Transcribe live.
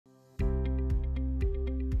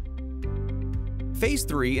Phase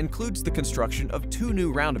 3 includes the construction of 2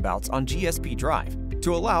 new roundabouts on GSP Drive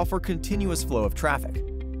to allow for continuous flow of traffic.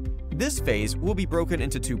 This phase will be broken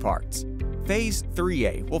into 2 parts. Phase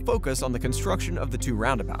 3A will focus on the construction of the 2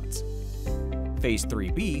 roundabouts. Phase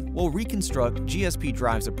 3B will reconstruct GSP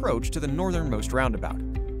Drive's approach to the northernmost roundabout.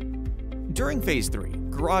 During Phase 3,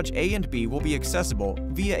 Garage A and B will be accessible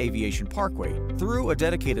via Aviation Parkway through a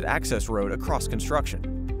dedicated access road across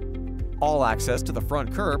construction. All access to the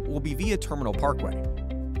front curb will be via Terminal Parkway.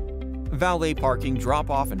 Valet parking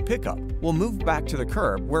drop-off and pickup will move back to the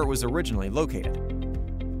curb where it was originally located.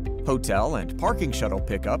 Hotel and parking shuttle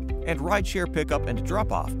pickup and rideshare pickup and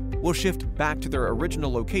drop-off will shift back to their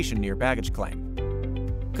original location near baggage claim.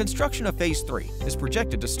 Construction of Phase 3 is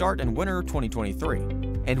projected to start in winter 2023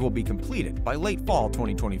 and will be completed by late fall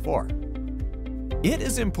 2024. It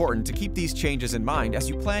is important to keep these changes in mind as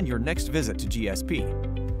you plan your next visit to GSP,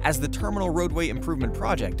 as the Terminal Roadway Improvement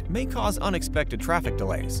Project may cause unexpected traffic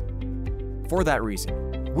delays. For that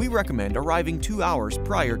reason, we recommend arriving 2 hours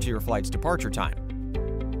prior to your flight's departure time.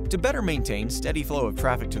 To better maintain steady flow of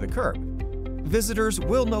traffic to the curb, visitors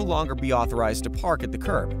will no longer be authorized to park at the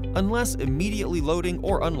curb unless immediately loading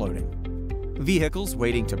or unloading. Vehicles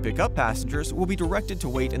waiting to pick up passengers will be directed to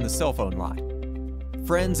wait in the cell phone lot.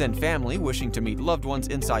 Friends and family wishing to meet loved ones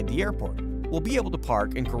inside the airport will be able to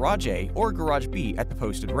park in Garage A or Garage B at the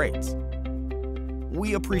posted rates.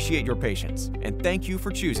 We appreciate your patience and thank you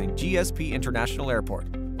for choosing GSP International Airport.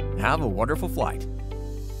 Have a wonderful flight.